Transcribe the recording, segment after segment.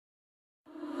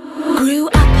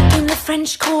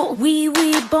French court, oui,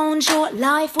 oui, bonjour.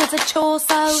 Life was a chore,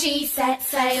 so she set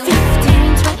sail.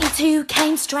 1522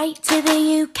 came straight to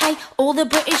the UK. All the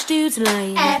British dudes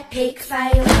lame. Epic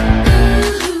fail.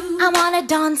 Ooh, I wanna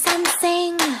dance and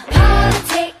sing.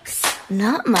 Politics,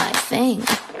 not my thing.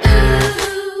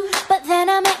 ooh. But then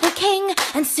I met the king,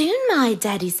 and soon my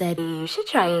daddy said, you should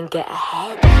try and get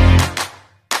ahead.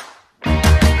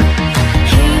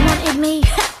 He wanted me,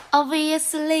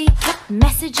 obviously, kept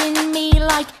messaging me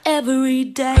like every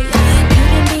day.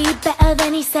 Couldn't be better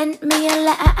than he sent me a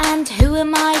letter, and who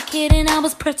am I kidding, I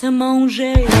was pret a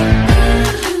manger.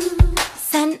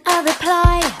 Sent a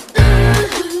reply,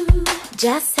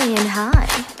 just saying hi.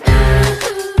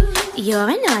 You're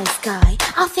a nice guy,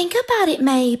 I'll think about it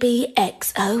maybe.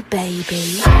 XO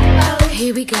baby. Uh-oh.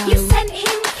 Here we go. You sent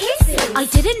him kisses. I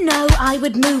didn't know I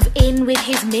would move in with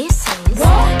his missus.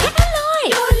 What? Get a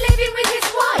life. You're living with his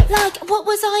wife. Like, what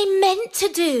was I meant to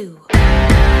do?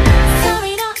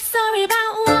 Sorry, not sorry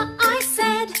about what I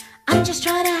said. I'm just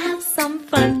trying to have some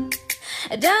fun.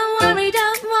 Don't worry,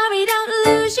 don't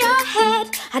lose your head.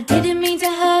 I didn't mean to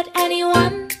hurt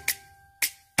anyone.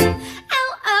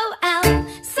 LOL,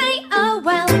 say oh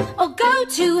well, or go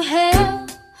to hell.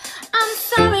 I'm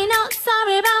sorry, not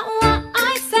sorry about what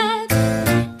I said.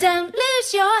 Don't lose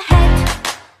your head.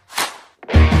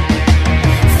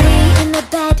 3 in the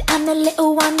bed and the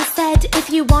little one said, if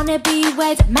you wanna be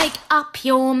wed, make up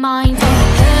your mind.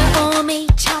 Her or me,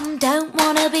 chum, don't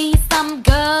wanna be some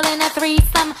girl in a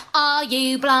threesome. Are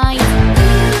you blind?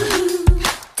 Ooh,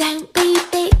 don't be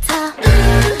bitter.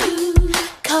 Ooh,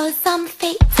 'cause I'm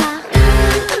fitter.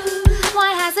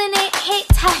 Why hasn't it hit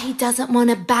her? He doesn't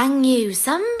wanna bang you.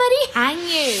 Somebody hang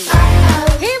you.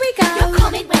 Uh-oh. Here we go. Your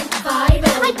comment went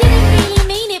viral. I didn't really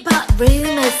mean it, but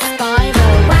rumours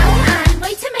spiral. Well, and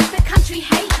way to make the country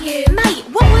hate you. Mate,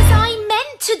 what was I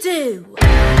meant to do?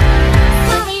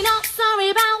 Sorry, not sorry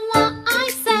about what I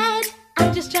said.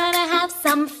 I'm just trying to have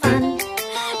some fun.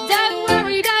 Don't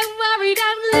worry,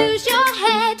 don't lose your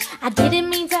head. I didn't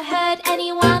mean to hurt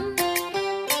anyone.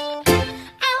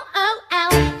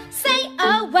 LOL, say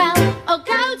oh well, or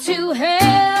go to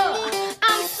hell.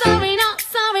 I'm sorry, not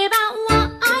sorry about what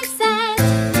I said.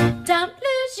 Don't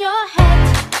lose your head.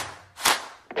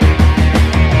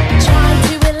 Tried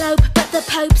to elope, but the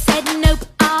Pope said nope.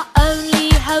 Our only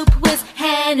hope was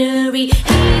Henry.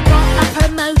 He got a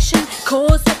promotion,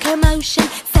 caused a commotion,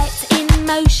 set in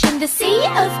motion the C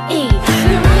of E.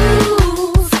 The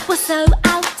rules were so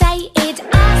outdated.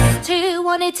 Us two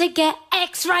wanted to get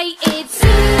X-rated.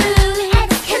 Soon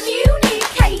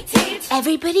Excommunicated.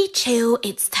 everybody chill,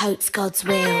 it's totes God's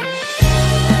will.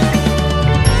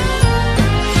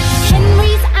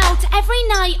 Henry's out every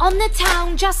night on the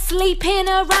town, just sleeping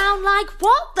around like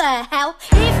what the hell?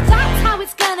 If that's how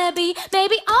it's gonna be,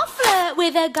 maybe I'll flirt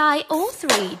with a guy or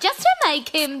 3 just to make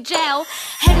him gel.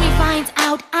 Henry finds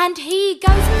out and he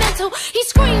goes mental. He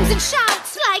screams and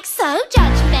shouts like so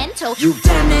judgmental. You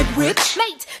damn witch!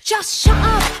 Mate, just shut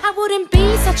up. I wouldn't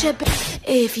be such a bitch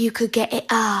if you could get it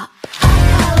up.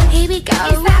 Uh-oh. Here we go.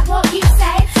 Is that what you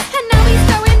said? And now he's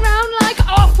going round like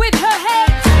off with her head.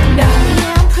 No.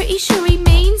 Yeah, I'm pretty sure he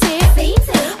means it. Seems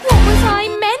it. What was I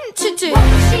meant to do? What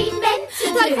was she meant to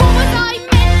do? Like, what was I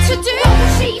meant to do? What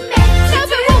was she meant to No, do?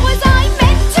 but what was I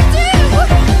meant to do?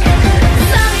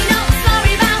 Sorry, not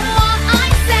sorry about what I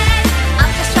said.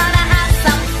 I'm just trying to have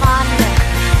some fun.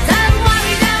 Don't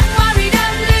worry,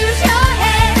 don't lose your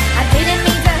head. I didn't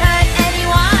mean to hurt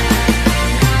anyone.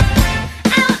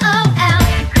 LOL,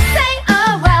 say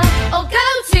oh well, or go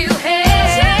to hell.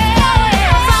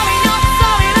 Sorry, not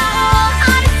sorry about what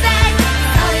I said.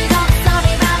 Sorry, not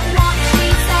sorry about what she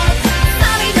said.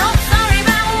 Sorry, not sorry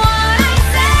about what I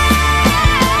said.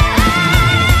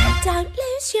 Don't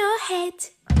lose your head.